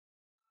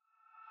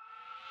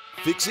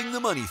Fixing the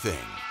Money Thing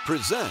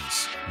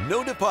presents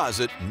No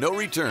Deposit, No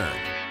Return.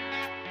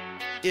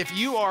 If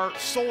you are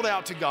sold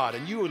out to God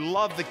and you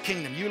love the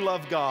kingdom, you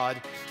love God,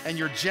 and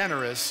you're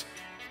generous,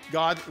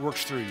 God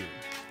works through you.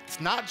 It's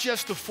not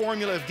just the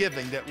formula of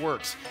giving that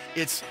works.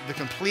 It's the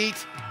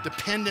complete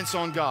dependence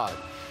on God.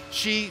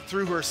 She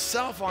threw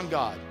herself on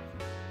God.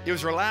 It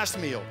was her last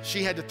meal.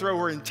 She had to throw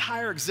her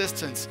entire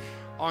existence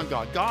on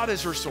God. God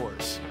is her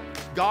source.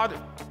 God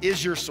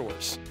is your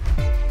source.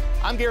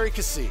 I'm Gary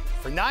Keesee.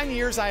 For 9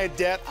 years, I had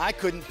debt I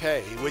couldn't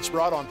pay, which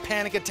brought on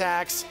panic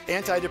attacks,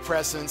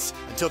 antidepressants,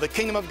 until the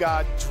kingdom of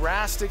God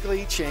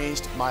drastically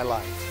changed my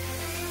life.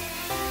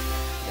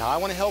 Now, I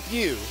want to help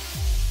you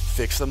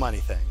fix the money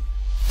thing.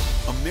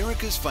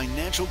 America's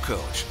financial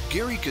coach,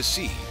 Gary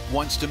Keesee,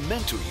 wants to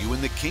mentor you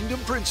in the kingdom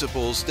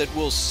principles that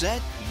will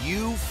set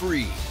you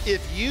free.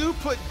 If you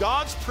put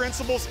God's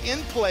principles in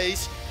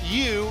place,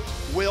 you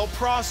will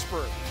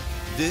prosper.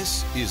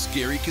 This is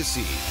Gary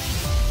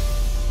Keesee,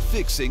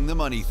 Fixing the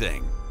Money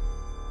Thing.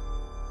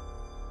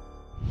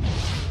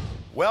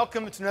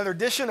 Welcome to another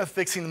edition of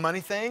Fixing the Money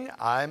Thing.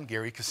 I'm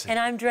Gary Keesee. And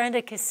I'm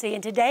Drenda Keesee.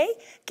 And today,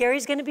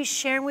 Gary's going to be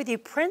sharing with you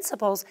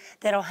principles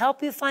that'll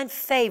help you find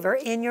favor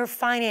in your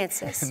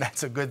finances. And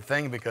that's a good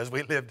thing because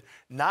we lived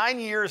 9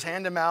 years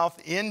hand to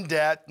mouth in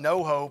debt,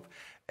 no hope,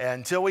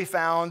 until we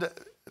found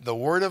the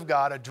Word of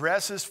God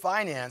addresses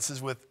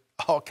finances with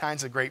all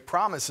kinds of great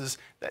promises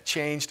that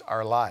changed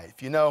our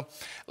life. You know,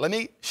 let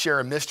me share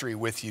a mystery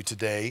with you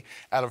today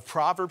out of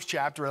Proverbs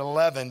chapter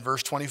 11,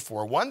 verse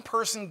 24. One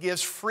person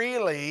gives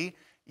freely,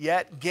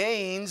 yet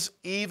gains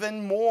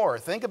even more.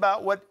 Think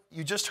about what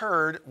you just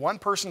heard. One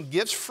person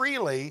gives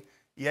freely,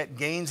 yet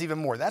gains even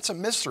more. That's a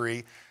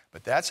mystery,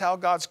 but that's how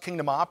God's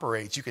kingdom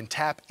operates. You can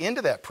tap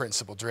into that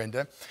principle,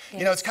 Drenda. Yes.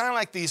 You know, it's kind of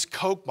like these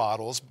Coke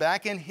bottles.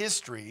 Back in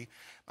history,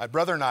 my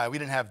brother and I, we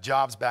didn't have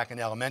jobs back in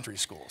elementary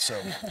school, so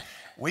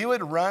we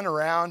would run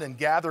around and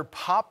gather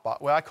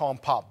well, I call them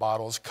pop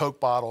bottles, Coke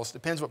bottles,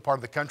 depends what part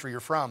of the country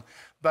you're from,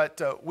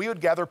 but we would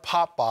gather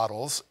pop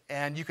bottles,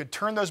 and you could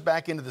turn those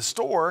back into the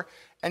store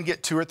and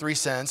get 2 or 3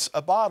 cents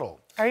a bottle.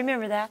 I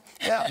remember that.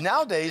 Yeah,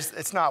 nowadays,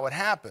 it's not what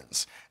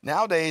happens.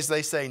 Nowadays,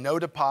 they say no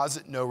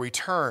deposit, no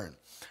return.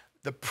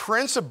 The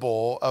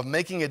principle of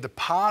making a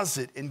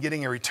deposit and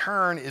getting a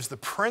return is the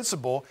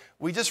principle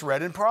we just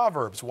read in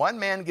Proverbs. One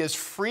man gives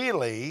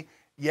freely,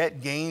 yet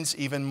gains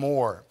even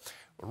more.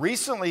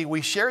 Recently,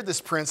 we shared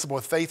this principle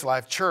with Faith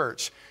Life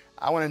Church.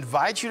 I want to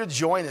invite you to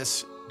join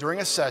us during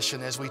a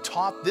session as we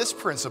taught this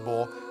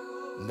principle,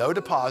 no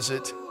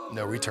deposit,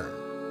 no return.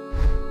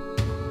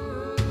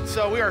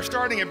 So we are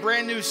starting a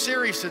brand new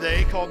series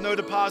today called No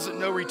Deposit,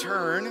 No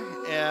Return,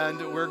 and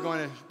we're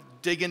going to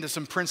dig into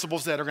some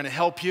principles that are going to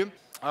help you.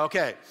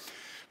 Okay,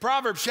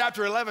 Proverbs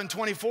chapter 11,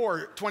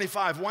 24,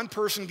 25. One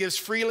person gives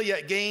freely,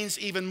 yet gains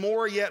even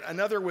more, yet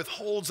another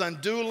withholds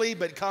unduly,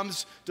 but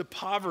comes to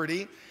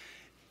poverty.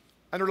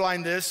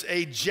 Underline this,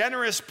 a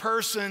generous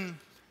person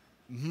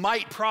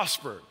might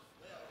prosper.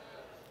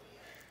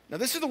 Now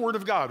this is the word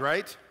of God,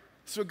 right?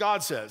 This is what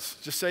God says.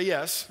 Just say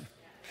yes.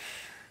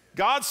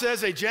 God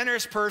says a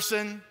generous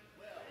person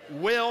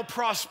will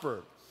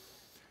prosper.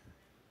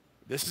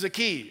 This is a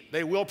key.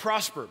 They will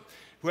prosper.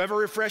 Whoever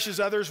refreshes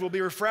others will be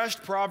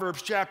refreshed.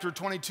 Proverbs chapter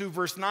 22,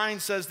 verse 9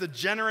 says, the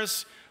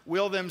generous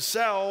will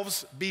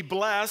themselves be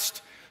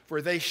blessed,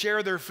 for they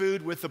share their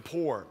food with the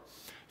poor.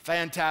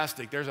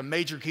 Fantastic. There's a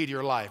major key to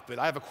your life, but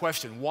I have a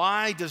question.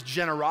 Why does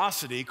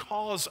generosity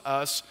cause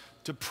us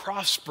to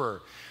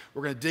prosper?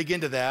 We're going to dig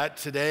into that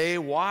today.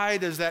 Why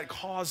does that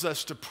cause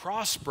us to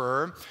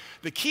prosper?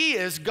 The key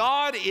is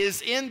God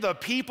is in the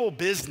people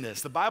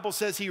business. The Bible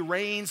says he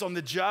reigns on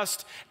the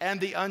just and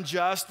the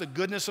unjust. The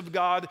goodness of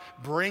God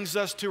brings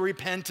us to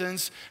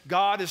repentance.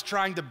 God is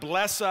trying to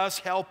bless us,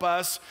 help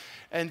us.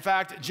 In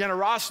fact,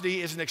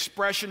 generosity is an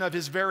expression of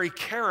his very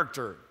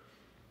character.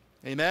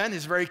 Amen?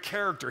 His very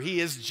character. He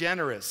is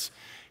generous.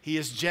 He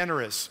is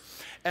generous.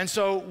 And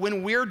so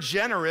when we're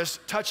generous,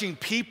 touching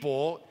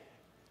people,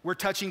 we're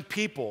touching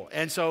people.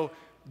 And so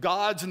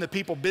God's in the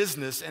people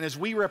business, and as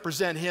we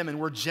represent him and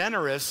we're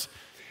generous,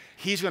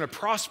 he's going to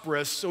prosper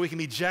us so we can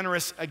be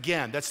generous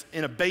again. That's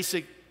in a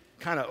basic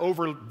kind of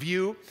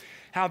overview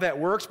how that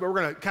works, but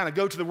we're going to kind of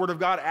go to the Word of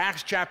God,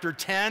 Acts chapter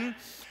 10,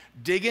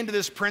 dig into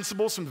this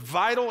principle, some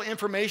vital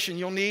information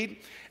you'll need.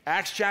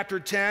 Acts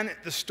chapter 10,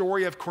 the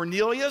story of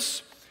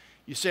Cornelius.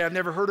 You say, I've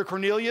never heard of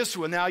Cornelius.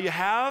 Well, now you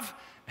have,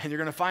 and you're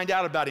going to find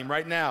out about him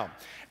right now.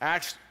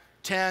 Acts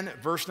 10,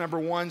 verse number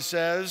 1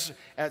 says,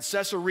 at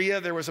Caesarea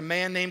there was a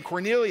man named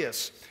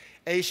Cornelius,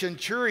 a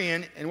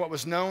centurion in what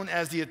was known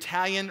as the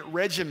Italian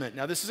regiment.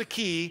 Now this is a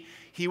key.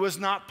 He was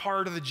not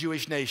part of the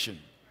Jewish nation.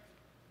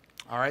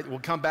 All right, we'll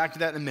come back to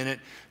that in a minute.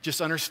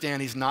 Just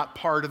understand he's not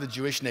part of the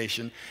Jewish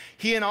nation.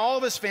 He and all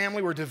of his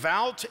family were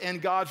devout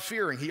and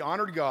God-fearing. He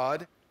honored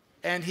God,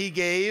 and he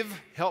gave,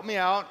 help me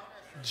out,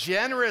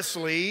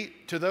 generously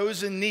to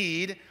those in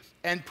need,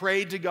 and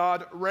prayed to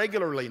God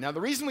regularly. Now,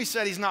 the reason we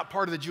said he's not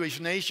part of the Jewish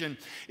nation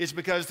is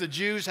because the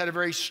Jews had a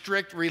very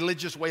strict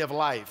religious way of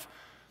life.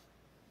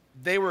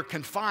 They were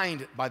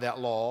confined by that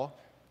law.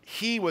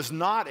 he was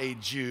not a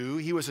Jew,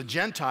 he was a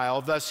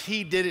Gentile, thus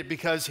he did it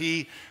because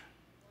he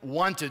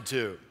wanted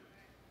to.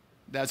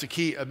 That's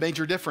a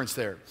major difference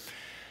there.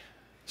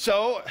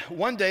 So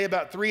one day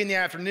about 3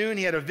 p.m,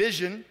 he had a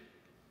vision.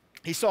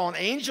 He saw an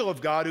angel of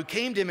God who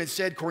came to him and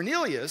said,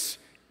 Cornelius,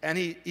 and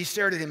he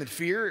stared at him in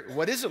fear.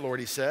 What is it, Lord,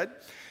 he said.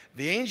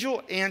 The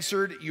angel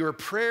answered, your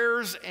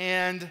prayers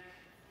and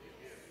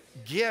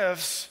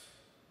gifts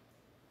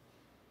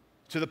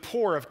to the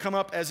poor have come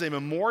up as a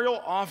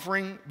memorial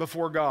offering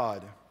before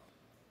God.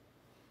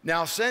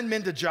 Now send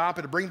men to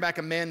Joppa to bring back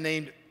a man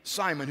named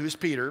Simon, who is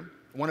Peter,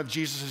 one of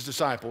Jesus'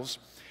 disciples.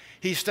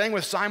 He's staying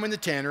with Simon the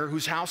tanner,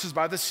 whose house is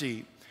by the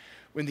sea.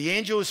 When the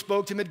angel who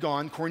spoke to him had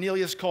gone,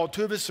 Cornelius called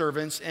 2 of his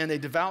servants and a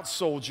devout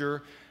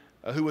soldier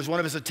who was one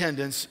of his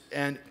attendants,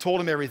 and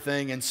told him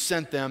everything and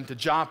sent them to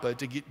Joppa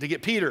to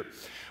get Peter.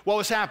 What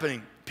was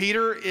happening?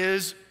 Peter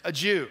is a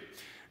Jew.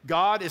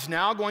 God is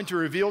now going to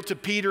reveal to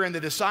Peter and the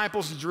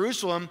disciples in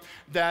Jerusalem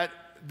that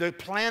the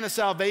plan of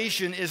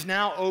salvation is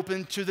now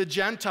open to the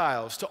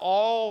Gentiles, to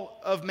all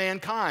of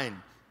mankind.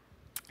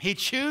 He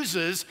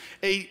chooses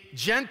a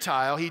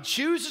Gentile, he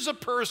chooses a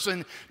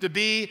person to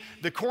be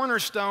the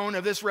cornerstone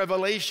of this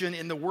revelation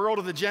in the world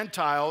of the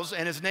Gentiles,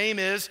 and his name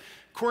is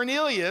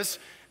Cornelius.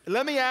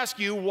 Let me ask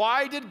you,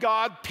 why did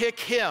God pick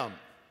him?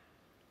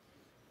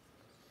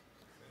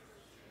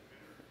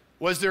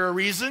 Was there a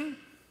reason?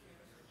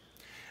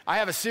 I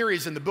have a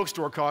series in the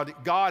bookstore called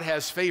God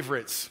Has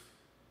Favorites.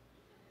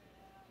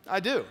 I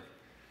do.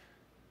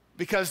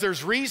 Because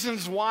there's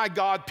reasons why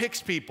God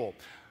picks people.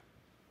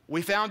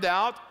 We found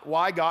out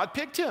why God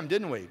picked him,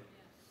 didn't we?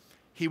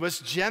 He was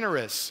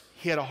generous.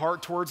 He had a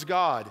heart towards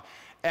God.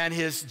 And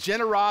his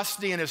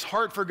generosity and his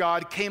heart for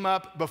God came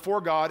up before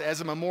God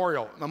as a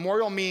memorial.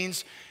 Memorial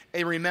means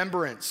a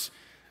remembrance.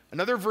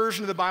 Another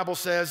version of the Bible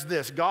says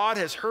this: God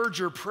has heard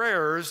your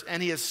prayers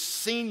and he has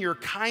seen your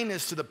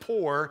kindness to the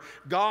poor.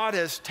 God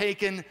has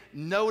taken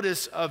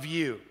notice of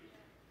you.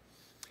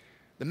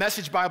 The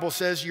Message Bible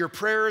says your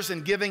prayers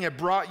and giving have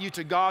brought you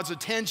to God's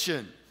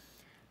attention.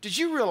 Did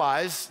you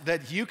realize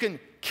that you can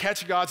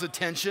catch God's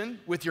attention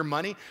with your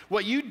money?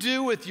 What you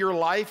do with your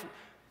life,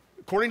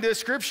 according to the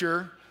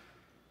scripture,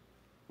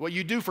 what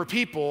you do for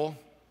people,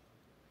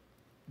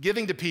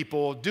 giving to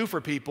people, do for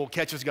people,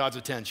 catches God's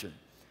attention.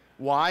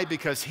 Why?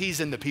 Because he's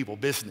in the people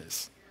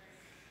business.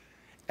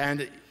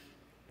 And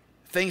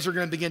things are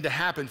going to begin to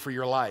happen for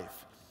your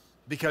life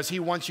because he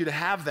wants you to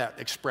have that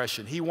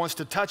expression. He wants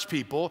to touch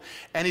people,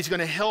 and he's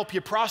going to help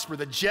you prosper.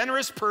 The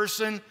generous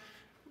person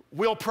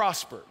will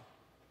prosper.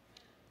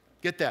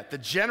 Get that. The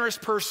generous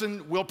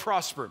person will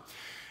prosper.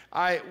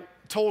 I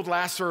told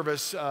last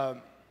service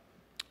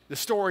the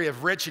story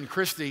of Rich and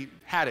Christy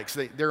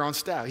Haddix. They're on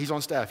staff. He's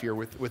on staff here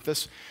with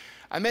us.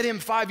 I met him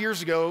 5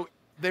 years ago.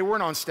 They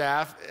weren't on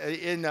staff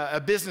in a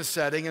business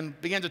setting and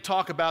began to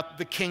talk about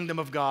the kingdom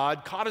of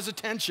God, caught his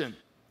attention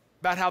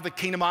about how the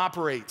kingdom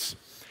operates,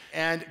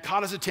 and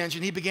caught his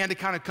attention. He began to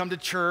kind of come to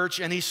church,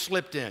 and he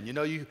slipped in. You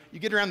know, you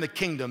get around the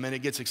kingdom and it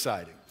gets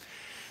exciting.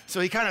 So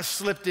he kind of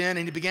slipped in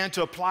and he began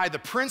to apply the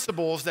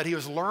principles that he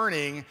was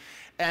learning,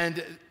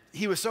 and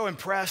he was so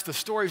impressed. The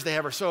stories they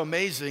have are so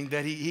amazing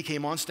that he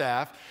came on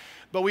staff.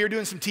 But we were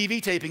doing some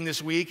TV taping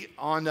this week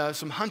on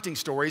some hunting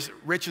stories.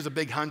 Rich is a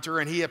big hunter,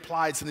 and he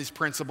applied some of these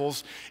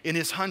principles in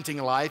his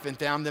hunting life and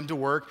found them to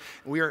work.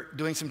 We are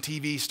doing some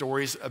TV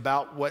stories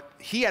about what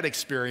he had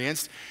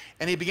experienced,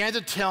 and he began to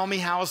tell me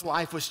how his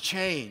life was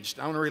changed.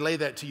 I want to relay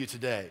that to you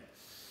today.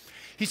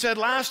 He said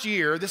last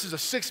year, this is a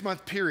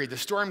 6-month period. The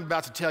story I'm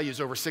about to tell you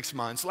is over 6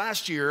 months.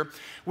 Last year,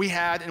 we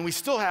had, and we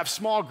still have,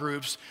 small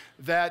groups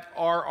that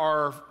are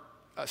our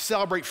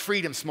Celebrate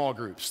Freedom small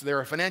groups.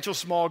 They're a financial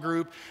small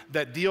group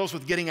that deals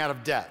with getting out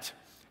of debt,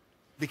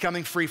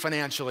 becoming free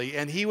financially.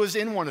 And he was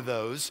in one of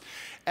those.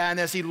 And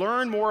as he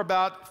learned more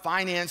about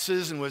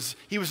finances and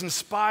he was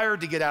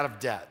inspired to get out of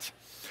debt.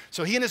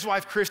 So he and his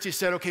wife, Christy,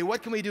 said, okay,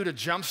 what can we do to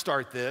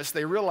jumpstart this?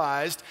 They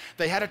realized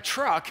they had a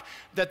truck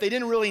that they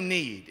didn't really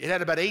need. It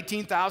had about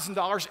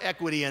 $18,000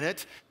 equity in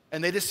it,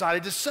 and they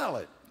decided to sell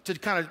it to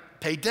kind of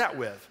pay debt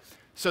with.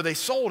 So they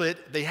sold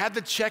it, they had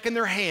the check in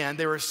their hand,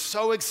 they were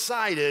so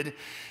excited,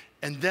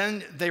 and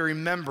then they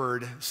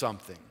remembered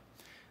something.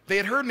 They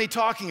had heard me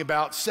talking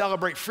about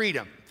Celebrate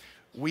Freedom.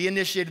 We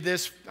initiated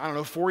this, I don't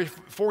know,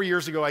 four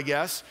years ago, I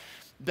guess,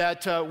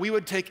 that we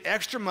would take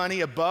extra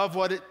money above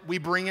what we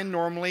bring in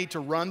normally to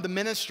run the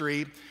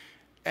ministry,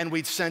 and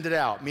we'd send it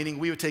out, meaning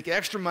we would take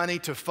extra money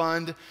to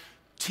fund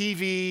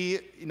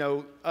TV,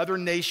 other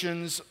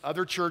nations,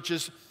 other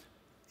churches,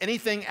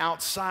 anything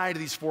outside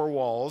of these four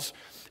walls.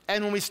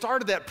 And when we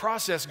started that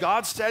process,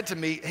 God said to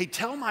me, hey,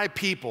 tell my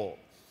people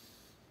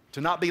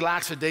to not be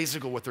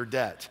lackadaisical with their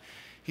debt.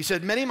 He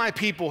said, many of my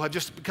people have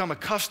just become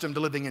accustomed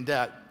to living in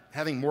debt,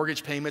 having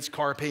mortgage payments,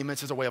 car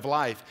payments as a way of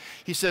life.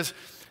 He says,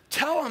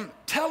 tell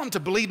them to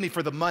believe me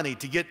for the money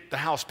to get the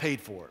house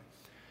paid for,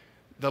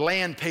 the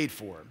land paid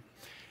for.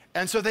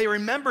 And so they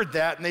remembered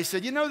that, and they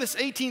said, this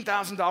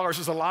 $18,000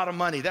 is a lot of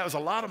money. That was a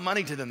lot of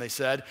money to them, they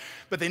said,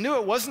 but they knew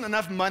it wasn't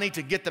enough money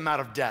to get them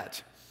out of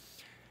debt.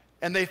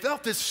 And they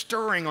felt this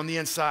stirring on the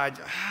inside.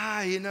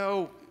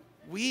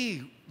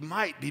 we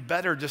might be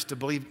better just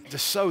to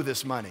sow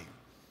this money.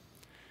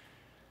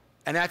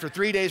 And after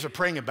 3 days of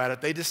praying about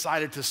it, they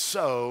decided to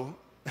sow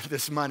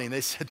this money. And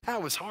they said,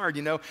 that was hard,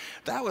 you know.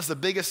 That was the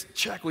biggest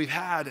check we've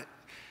had.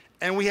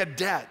 And we had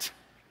debt.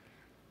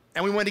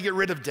 And we wanted to get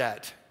rid of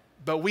debt.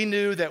 But we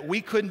knew that we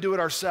couldn't do it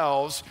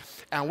ourselves,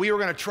 and we were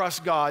going to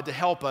trust God to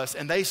help us.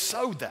 And they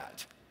sowed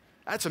that.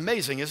 That's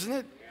amazing, isn't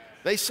it?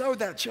 They sowed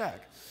that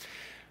check.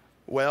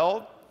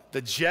 Well,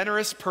 the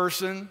generous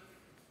person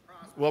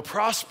will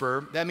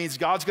prosper. That means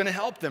God's going to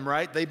help them,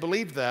 right? They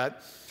believed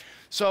that.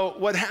 So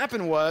what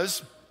happened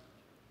was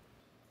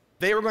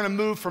they were going to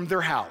move from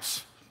their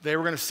house. They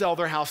were going to sell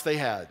their house they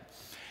had.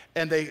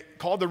 And they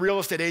called the real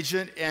estate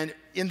agent, and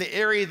in the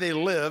area they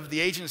lived,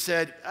 the agent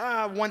said,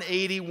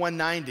 180,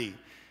 190.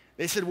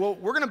 They said, well,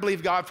 we're going to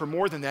believe God for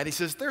more than that. He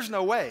says, there's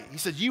no way. He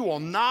said, you will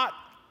not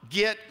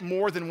get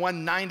more than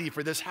 190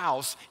 for this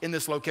house in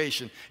this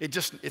location.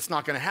 It's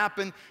not going to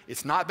happen.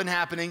 It's not been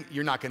happening.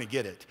 You're not going to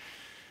get it.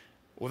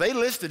 Well, they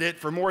listed it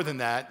for more than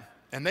that,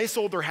 and they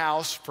sold their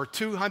house for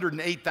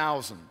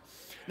 $208,000.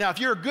 Now, if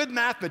you're a good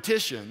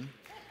mathematician,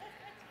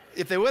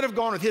 if they would have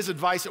gone with his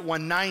advice at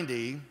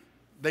 190,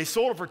 they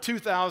sold it for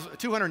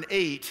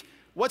 $208.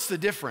 What's the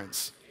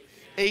difference?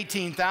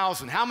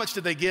 $18,000. How much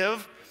did they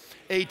give?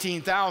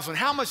 $18,000.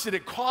 How much did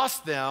it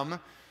cost them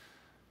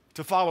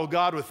to follow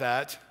God with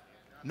that?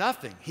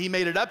 Nothing. He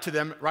made it up to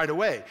them right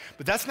away.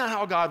 But that's not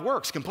how God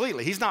works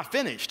completely. He's not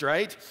finished,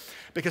 right?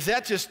 Because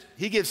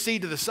he gives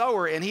seed to the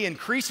sower, and he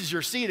increases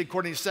your seed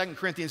according to 2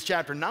 Corinthians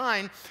chapter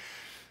 9.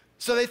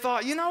 So they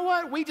thought, you know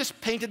what? We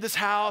just painted this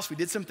house. We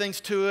did some things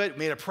to it,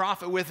 made a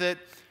profit with it.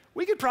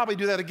 We could probably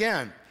do that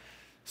again.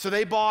 So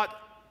they bought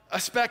a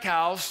spec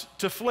house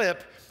to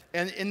flip,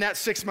 and in that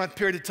 6-month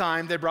period of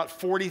time, they brought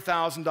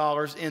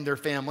 $40,000 in their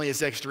family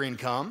as extra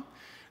income.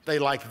 They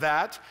liked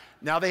that.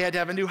 Now they had to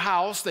have a new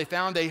house. They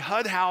found a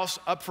HUD house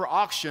up for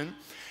auction,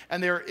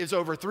 and there is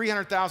over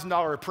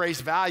 $300,000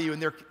 appraised value,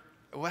 and they're,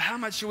 well, how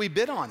much should we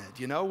bid on it?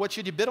 You know, what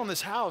should you bid on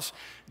this house?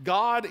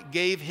 God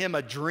gave him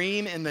a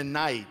dream in the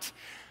night,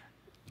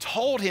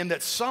 told him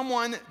that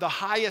the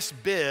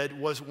highest bid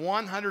was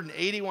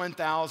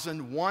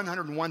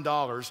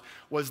 $181,101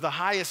 was the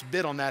highest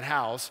bid on that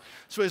house.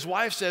 So his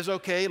wife says,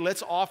 okay,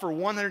 let's offer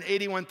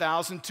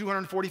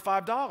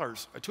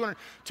 $181,245, or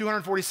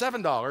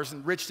 $247.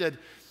 And Rich said,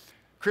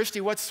 Christy,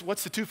 what's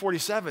the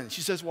 247?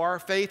 She says, well, our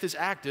faith is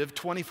active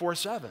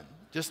 24/7.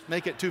 Just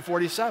make it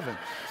 247.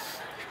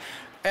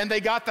 And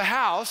they got the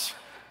house.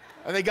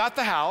 I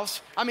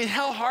mean,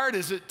 how hard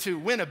is it to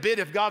win a bid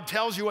if God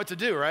tells you what to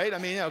do, right? I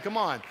mean, come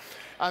on.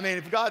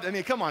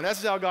 Come on,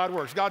 that's how God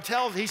works. God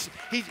tells, he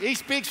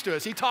speaks to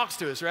us, he talks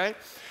to us, right?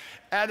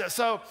 And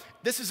so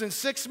this is in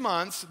 6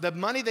 months. The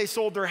money they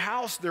sold their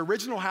house, their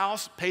original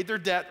house, paid their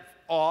debt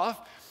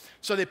off.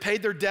 So they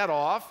paid their debt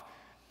off,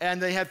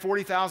 and they had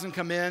 $40,000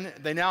 come in.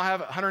 They now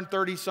have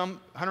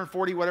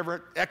 140,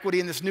 whatever, equity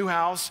in this new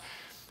house.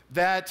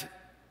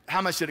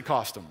 How much did it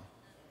cost them?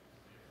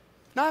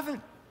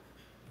 Nothing.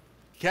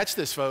 Catch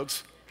this,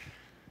 folks.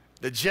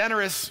 The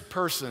generous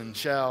person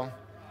shall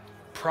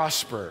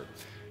prosper.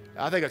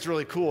 I think it's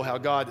really cool how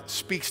God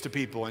speaks to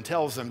people and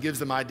tells them, gives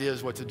them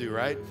ideas what to do,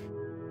 right?